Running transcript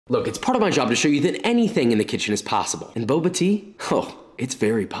Look, it's part of my job to show you that anything in the kitchen is possible. And boba tea? Oh, it's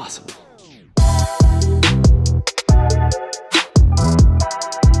very possible.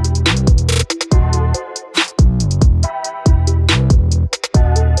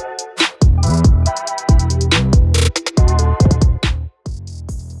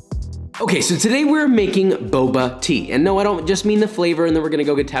 Okay, so today we're making boba tea. And no, I don't just mean the flavor and then we're gonna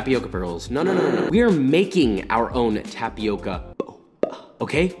go get tapioca pearls. No. We are making our own tapioca boba,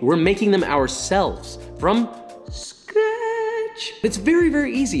 okay? We're making them ourselves from scratch. It's very,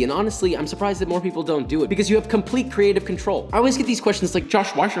 very easy. And honestly, I'm surprised that more people don't do it because you have complete creative control. I always get these questions like,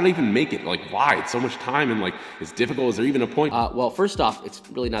 Josh, why should I even make it? Like, why? It's so much time and like, it's difficult. Is there even a point? Well, first off, it's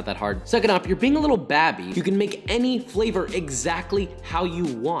really not that hard. Second off, you're being a little babby. You can make any flavor exactly how you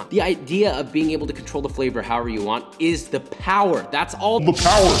want. The idea of being able to control the flavor however you want is the power. That's all the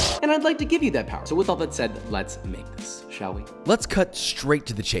power. And I'd like to give you that power. So with all that said, let's make this, shall we? Let's cut straight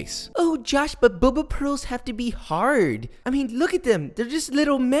to the chase. Oh, Josh, but boba pearls have to be hard. I mean, look at them. They're just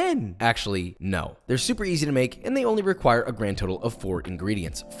little men. Actually, no. They're super easy to make, and they only require a grand total of 4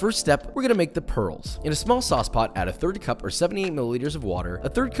 ingredients. First step, we're gonna make the pearls. In a small sauce pot, add a 1/3 cup or 78 milliliters of water, a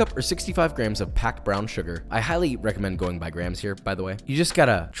 1/3 cup or 65 grams of packed brown sugar. I highly recommend going by grams here, by the way. You just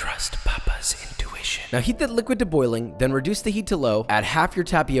gotta trust Papa's intuition. Now heat that liquid to boiling, then reduce the heat to low, add half your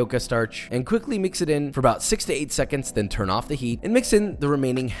tapioca starch, and quickly mix it in for about 6 to 8 seconds, then turn off the heat, and mix in the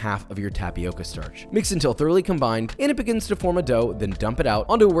remaining half of your tapioca starch. Mix until thoroughly combined, and it begins to form a dough, then dump it out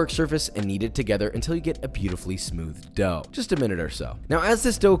onto a work surface and knead it together until you get a beautifully smooth dough. Just a minute or so. Now as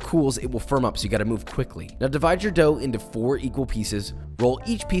this dough cools, it will firm up, so you gotta move quickly. Now divide your dough into 4 equal pieces, roll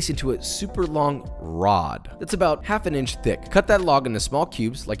each piece into a super long rod that's about 1/2 inch thick. Cut that log into small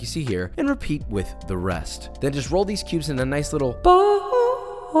cubes like you see here, and repeat with the rest. Then just roll these cubes in a nice little balls.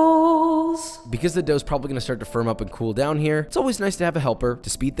 Because the dough's probably gonna start to firm up and cool down here, it's always nice to have a helper to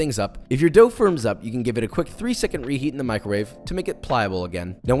speed things up. If your dough firms up, you can give it a quick 3-second reheat in the microwave to make it pliable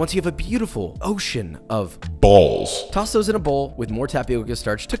again. Now once you have a beautiful ocean of balls, toss those in a bowl with more tapioca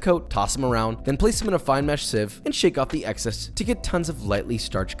starch to coat, toss them around, then place them in a fine mesh sieve and shake off the excess to get tons of lightly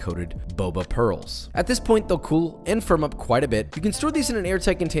starch coated boba pearls. At this point, they'll cool and firm up quite a bit. You can store these in an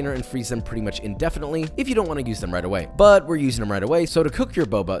airtight container and freeze them pretty much indefinitely if you don't want to use them right away. But we're using them right away, so to cook your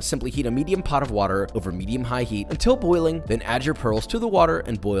boba, simply heat a medium pot of water over medium-high heat until boiling, then add your pearls to the water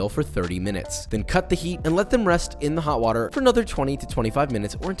and boil for 30 minutes. Then cut the heat and let them rest in the hot water for another 20 to 25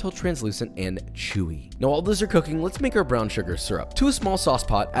 minutes or until translucent and chewy. Now while those are cooking, let's make our brown sugar syrup. To a small sauce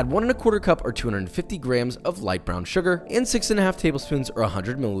pot, add 1 1/4 cup or 250 grams of light brown sugar and 6 1/2 tablespoons or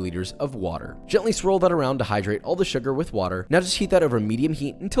 100 milliliters of water. Gently swirl that around to hydrate all the sugar with water. Now just heat that over medium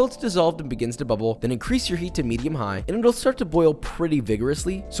heat until it's dissolved and begins to bubble, then increase your heat to medium-high and it'll start to boil pretty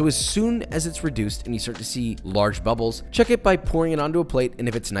vigorously. So as soon as it's reduced and you start to see large bubbles, check it by pouring it onto a plate, and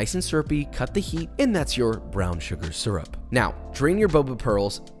if it's nice and syrupy, cut the heat, and that's your brown sugar syrup. Now, drain your boba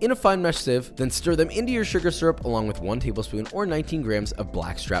pearls in a fine mesh sieve, then stir them into your sugar syrup along with 1 tablespoon or 19 grams of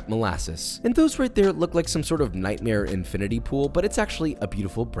blackstrap molasses. And those right there look like some sort of nightmare infinity pool, but it's actually a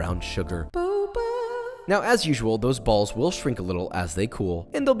beautiful brown sugar. Now, as usual, those balls will shrink a little as they cool,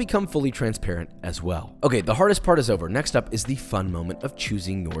 and they'll become fully transparent as well. Okay, the hardest part is over. Next up is the fun moment of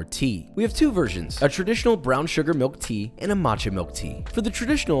choosing your tea. We have 2 versions, a traditional brown sugar milk tea and a matcha milk tea. For the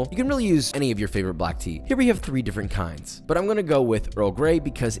traditional, you can really use any of your favorite black tea. Here we have 3 different kinds, but I'm gonna go with Earl Grey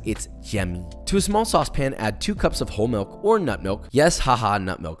because it's yummy. To a small saucepan, add 2 cups of whole milk or nut milk. Yes, haha,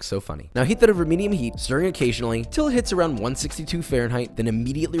 nut milk, so funny. Now heat that over medium heat, stirring occasionally till it hits around 162 Fahrenheit, then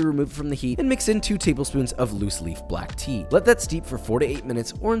immediately remove it from the heat and mix in 2 tablespoons of loose leaf black tea. Let that steep for 4 to 8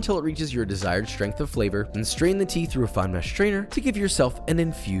 minutes or until it reaches your desired strength of flavor, then strain the tea through a fine mesh strainer to give yourself an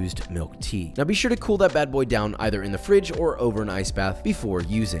infused milk tea. Now be sure to cool that bad boy down either in the fridge or over an ice bath before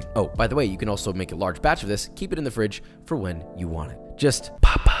using. Oh, by the way, you can also make a large batch of this, keep it in the fridge for when you want it. Just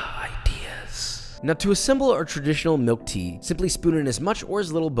Papa ideas. Now to assemble our traditional milk tea, simply spoon in as much or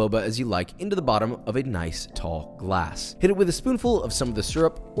as little boba as you like into the bottom of a nice tall glass. Hit it with a spoonful of some of the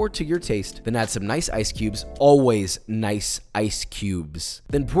syrup or to your taste, then add some nice ice cubes, always nice ice cubes.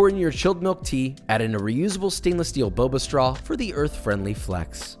 Then pour in your chilled milk tea, add in a reusable stainless steel boba straw for the earth-friendly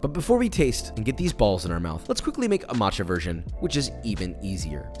flex. But before we taste and get these balls in our mouth, let's quickly make a matcha version, which is even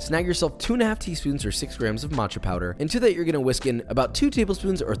easier. Snag yourself 2 1/2 teaspoons or 6 grams of matcha powder, and to that you're gonna whisk in about 2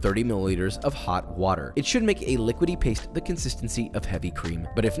 tablespoons or 30 milliliters of hot water. It should make a liquidy paste the consistency of heavy cream,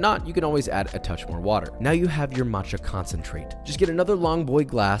 but if not, you can always add a touch more water. Now you have your matcha concentrate. Just get another long boy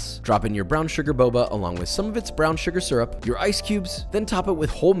glass, drop in your brown sugar boba along with some of its brown sugar syrup, your ice cubes, then top it with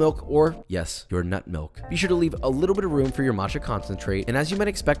whole milk or, yes, your nut milk. Be sure to leave a little bit of room for your matcha concentrate, and as you might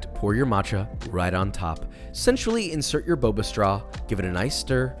expect, pour your matcha right on top. Centrally insert your boba straw, give it a nice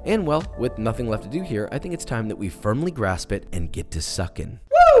stir, and well, with nothing left to do here, I think it's time that we firmly grasp it and get to sucking.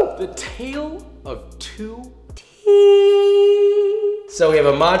 Woo! The tale of two teas. So we have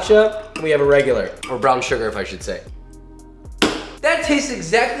a matcha, and we have a regular, or brown sugar if I should say. That tastes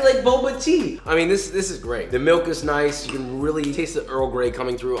exactly like boba tea. I mean, this is great. The milk is nice. You can really taste the Earl Grey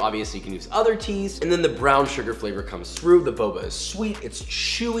coming through. Obviously, you can use other teas. And then the brown sugar flavor comes through. The boba is sweet. It's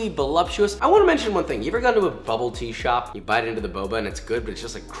chewy, voluptuous. I want to mention one thing. You ever gone to a bubble tea shop? You bite into the boba and it's good, but it's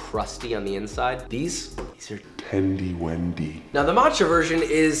just like crusty on the inside. These are Tendy Wendy. Now the matcha version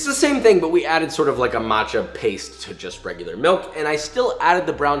is the same thing, but we added sort of like a matcha paste to just regular milk. And I still added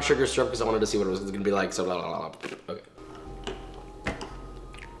the brown sugar syrup because I wanted to see what it was gonna be like. So blah, blah, blah. Okay.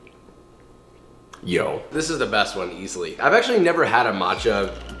 Yo, this is the best one easily. I've actually never had a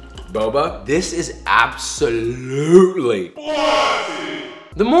matcha boba. This is absolutely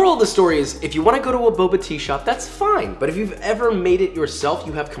The moral of the story is, if you want to go to a boba tea shop, that's fine. But if you've ever made it yourself,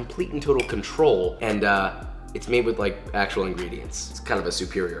 you have complete and total control. And it's made with like actual ingredients. It's kind of a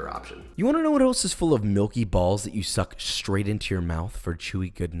superior option. You want to know what else is full of milky balls that you suck straight into your mouth for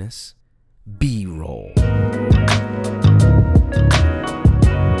chewy goodness? B-roll.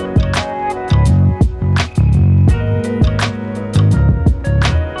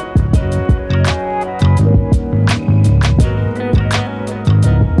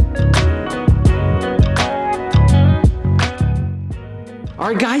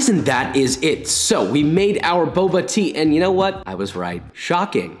 Alright guys, and that is it. So we made our boba tea, and you know what? I was right.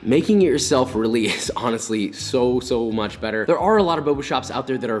 Shocking. Making it yourself really is honestly so much better. There are a lot of boba shops out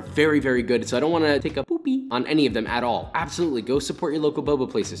there that are very good, so I don't want to take a poopy on any of them at all. Absolutely, go support your local boba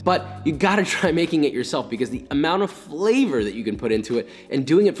places. But you gotta try making it yourself because the amount of flavor that you can put into it and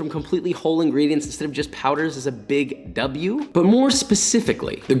doing it from completely whole ingredients instead of just powders is a big W. But more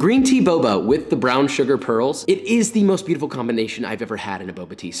specifically, the green tea boba with the brown sugar pearls, it is the most beautiful combination I've ever had in a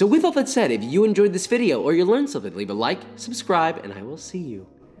boba tea. So with all that said, if you enjoyed this video or you learned something, leave a like, subscribe, and I will see you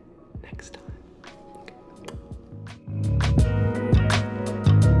next time.